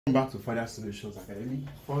Welcome back to Further Solutions Academy.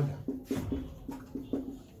 Further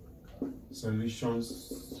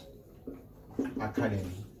Solutions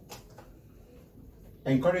Academy.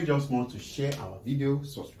 Encourage us more to share our video,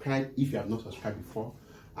 subscribe if you have not subscribed before,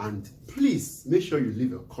 and please make sure you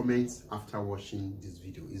leave a comment after watching this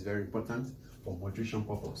video. It's very important for moderation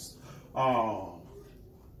purpose.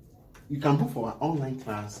 You can book for our online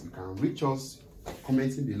class. You can reach us by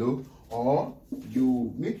commenting below, or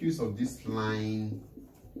you make use of this line.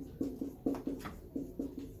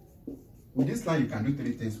 With this line, you can do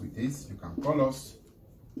three things with this. You can call us,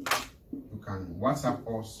 you can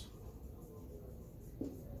WhatsApp us,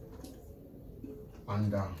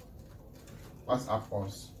 and WhatsApp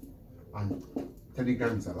us, and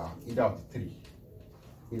Telegram is allowed. Either of the three.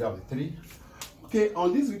 Either of the three. Okay,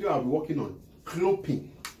 on this video, I'll be working on clopen.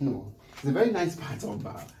 It's a very nice part of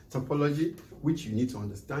topology which you need to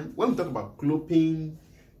understand. When we talk about clopen,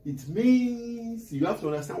 it means you have to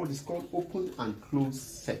understand what is called open and closed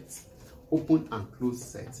set. Open and closed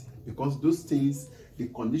set, because those things, the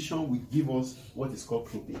condition will give us what is called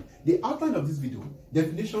clopen. The outline of this video,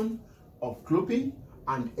 definition of clopen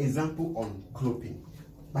and example on clopen.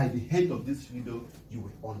 By the end of this video, you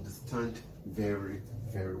will understand very,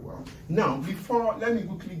 very well. Now, let me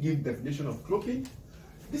quickly give definition of clopen.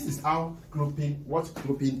 This is how what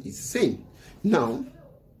clopen is saying. Now,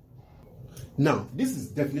 this is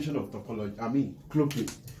definition of topology, clopen.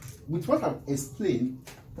 With what I've explained,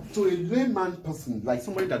 to a layman person, like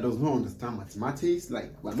somebody that does not understand mathematics,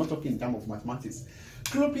 like we're not talking in terms of mathematics,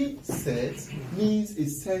 clopen set means a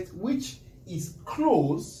set which is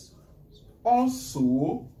closed,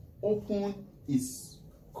 also open is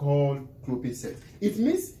called clopen set. It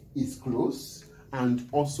means it's closed and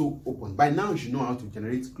also open. By now you should know how to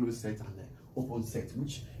generate closed set and open set,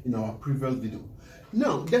 which in our previous video.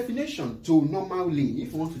 Now, definition to normally,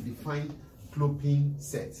 if you want to define clopen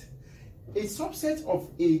set, a subset of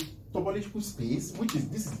a topological space,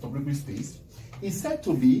 this is topological space, is said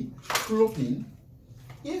to be clopen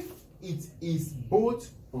if it is both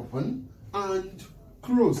open and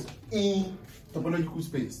closed in topological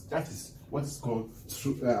space. That is what is called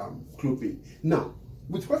clopen. Now,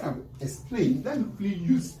 with what I've explained, let me quickly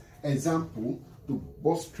use example to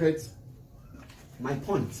illustrate my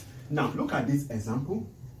point. Now, look at this example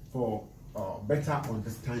for better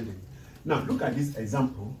understanding. Now, look at this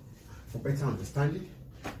example for better understanding.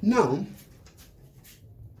 Now,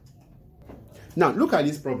 look at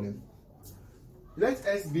this problem. Let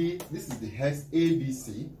S be, this is the S A, B,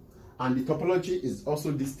 C, and the topology is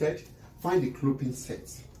also listed. Find the clopen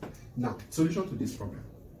set. Now, solution to this problem.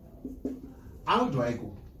 How do I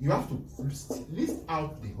go? You have to list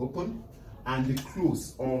out the open and the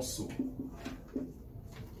close also.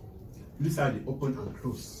 List out the open and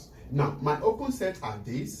close. Now, my open set are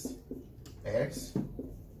these: X,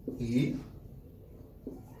 A,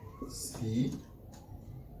 C,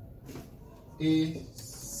 A,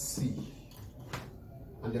 C,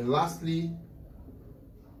 and then lastly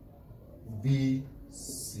B,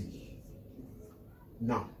 C.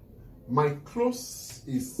 Now, my close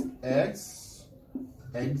is X,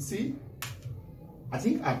 empty. I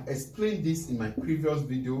think I've explained this in my previous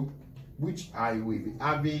video, which I will be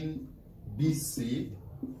having BC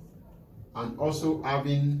and also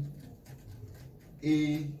having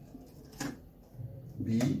A,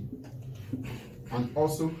 B, and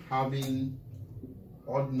also having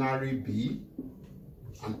ordinary B,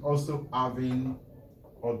 and also having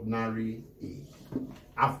ordinary A.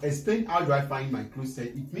 I've explained how do I find my closed set.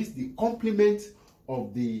 It means the complement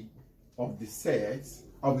of the sets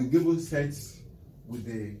of the given sets with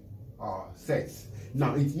the sets.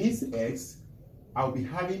 Now it means X. I'll be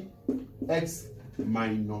having X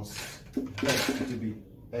minus X. It will be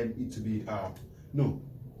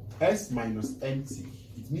S minus empty.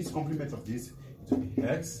 It means complement of this. It will be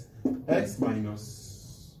X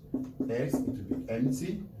minus X. It will be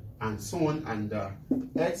empty, and so on, and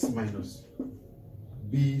X minus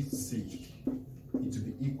BC. It will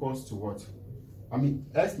be equals to what?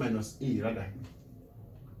 S minus A rather.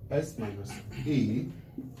 S minus A. It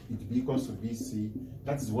will be equals to BC.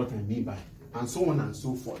 That is what I mean by, and so on and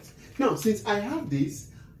so forth. Now, since I have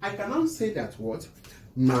this, I can now say that what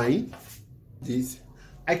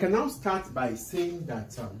I can now start by saying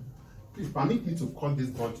that please permit me to cut this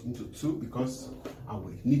board into two, because I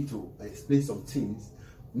will need to explain some things.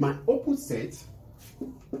 My open set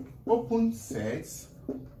will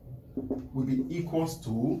be equals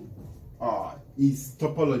to is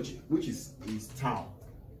topology, which is tau.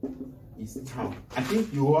 I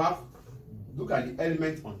think you have, look at the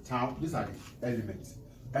element on tau. These are the elements.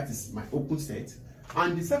 That is my open set.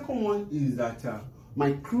 And the second one is that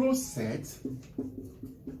my closed sets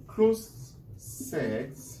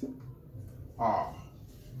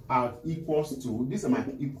are equals to, these are my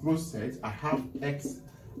closed sets. I have X,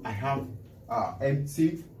 I have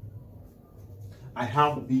empty, I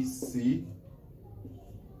have BC,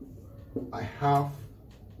 I have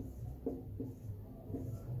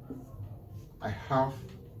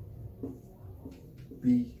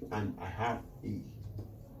B, and I have A.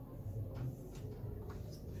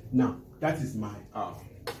 Now that is my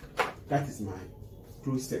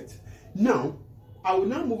closed set. Now I will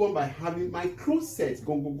now move on by having my closed sets.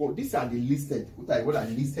 Go. These are the listed, what I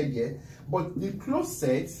listed here. But the closed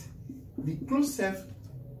sets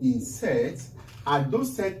in sets are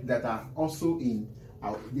those sets that are also in.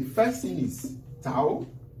 The first thing is tau.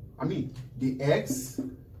 I mean the X,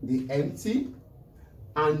 the empty,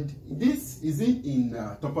 and this isn't in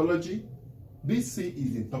topology. BC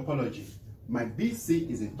is in topology. My BC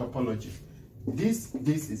is in topology. This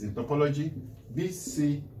is in topology.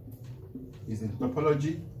 BC is in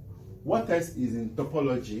topology. What else is in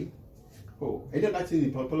topology? Oh, any other thing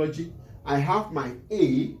in topology? I have my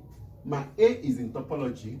A. My A is in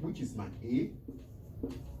topology, which is my A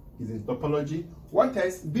is in topology. What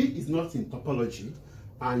else? B is not in topology,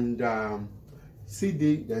 and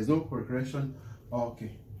CD, there is no regression.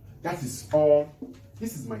 Okay, that is all.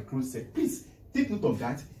 This is my closed set. Please take note of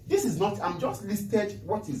that. This is not, I'm just listed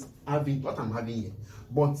what I'm having here.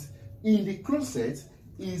 But in the closed set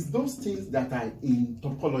is those things that are in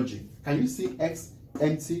topology. Can you see X,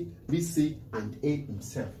 empty, BC, and A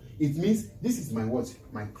himself? It means this is my what?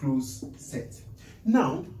 My closed set.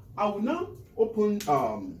 Now, I will now open,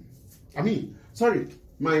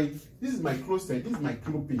 this is my closed set. This is my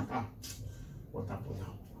Clopen. What happened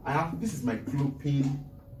now? This is my Clopen.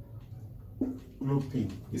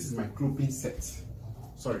 This is my Clopen set.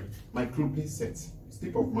 Sorry, my Clopen set.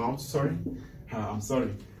 Slip of mouth, sorry. I'm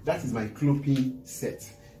sorry. That is my Clopen set.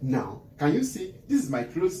 Now, can you see? This is my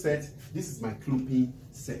closed set. This is my Clopen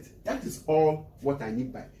set. That is all what I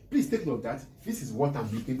need by. Please take note of that. This is what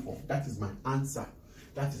I'm looking for. That is my answer.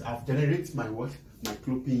 That is, I've generated my what? My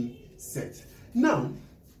Clopen set. Now,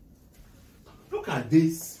 look at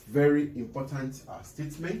this very important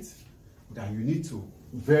statement that you need to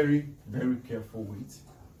very, very careful with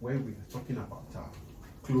when we are talking about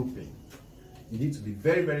Clopen. You need to be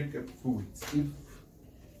very, very careful with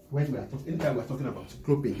when we are talking about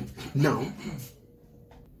Clopen. Now,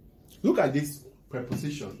 look at this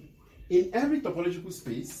preposition. In every topological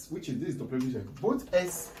space, which is this topological space, both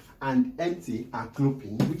S and empty are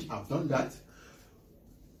Clopen, which I've done that.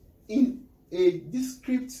 In a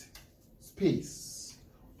discrete space,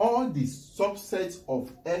 all the subsets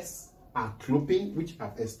of S are Clopen, which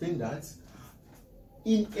I've explained that.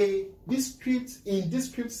 In a discrete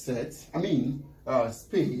set,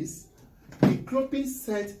 space, the Clopen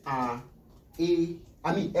set are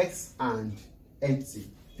X and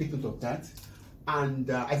empty. Take note of that. And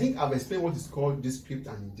I think I've explained what is called discrete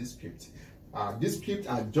and indiscrete. Discrete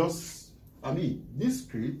are just,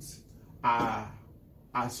 discrete are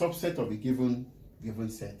a subset of a given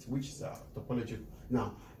set, which is topological.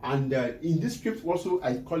 Now, and in discrete also,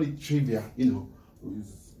 I call it trivial.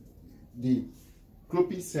 The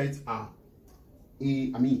Clopen sets are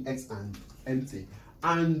X and empty.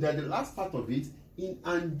 And the last part of it, in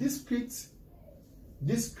a discrete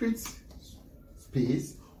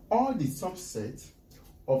space, all the subsets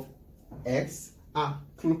of X are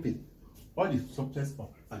Clopen. All the subsets of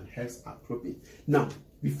an X are Clopen. Now,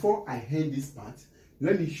 before I end this part,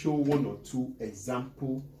 let me show one or two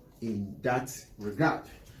examples in that regard.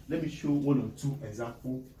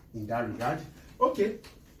 Okay,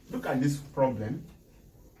 look at this problem.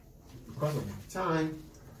 Because of my time.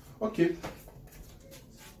 Okay,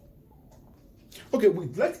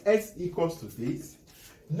 with let X equals to this.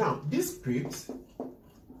 Now, discrete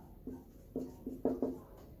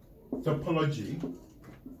topology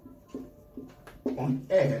on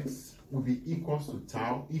X will be equals to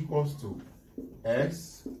tau equals to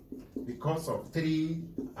X because of 3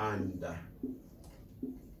 and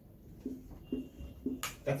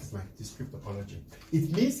that is my discrete topology.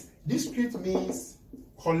 It means discrete means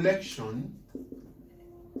collection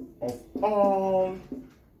of all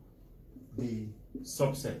the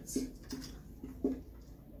subsets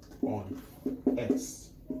on X.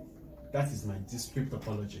 That is my discrete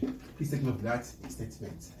topology. Please take note of that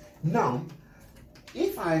statement. Now,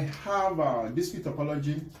 if I have a discrete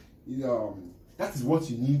topology, that is what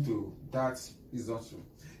you need to. That is also.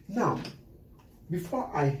 Now, before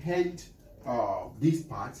I end this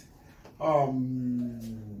part,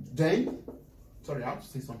 then, sorry, I have to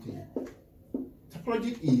say something here.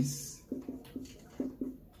 Topology is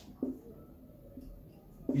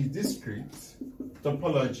is discrete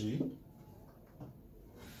topology,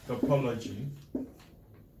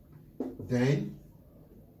 then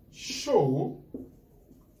show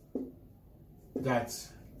that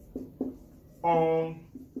all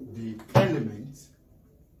the elements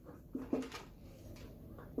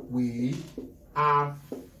we have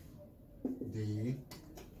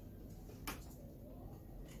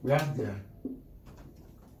their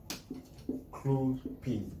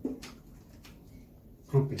Clopen.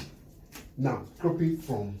 Now, Clopen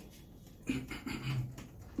from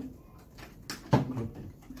Clopen.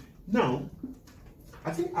 Now,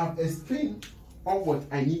 I think I've explained all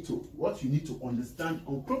what you need to understand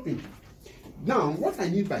on Clopen. Now, what I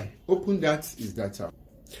need by open that is that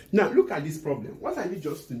now look at this problem. What I need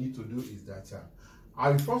just to need to do is that I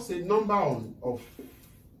will first say number of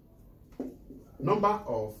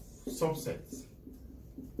subsets,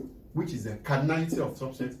 which is the cardinality of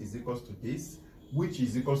subsets, is equals to this, which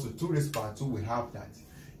is equals to 2 raised to power 2. We have that.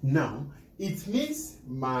 Now it means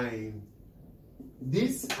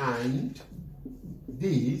this and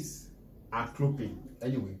this are Clopen.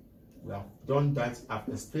 Anyway, we have done that. I've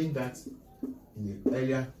explained that in the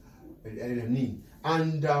earlier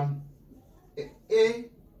and A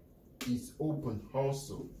is open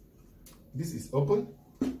also. This is open,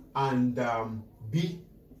 and B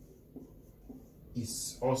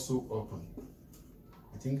is also open.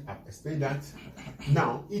 I think I've explained that.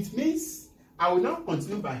 Now it means I will now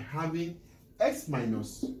continue by having x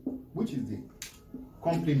minus, which is the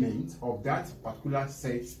complement of that particular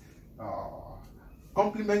set.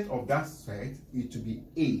 Complement of that set, it to be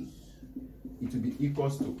A. It will be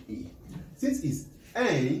equals to A. Since it's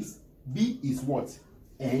ends, B is what?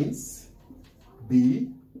 Ends.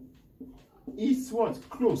 B is what?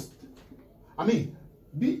 Closed. I mean,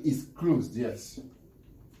 B is closed, yes.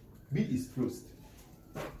 B is closed.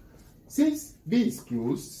 Since B is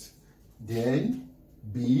closed, then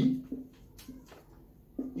B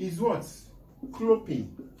is what? Clopen.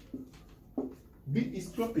 B is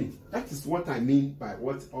Clopen. That is what I mean by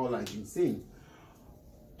what all I've been saying.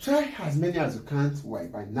 Try as many as you can. Why?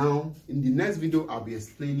 By now, in the next video, I'll be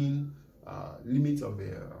explaining limits of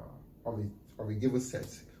a given set.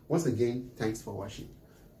 Once again, thanks for watching.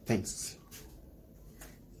 Thanks.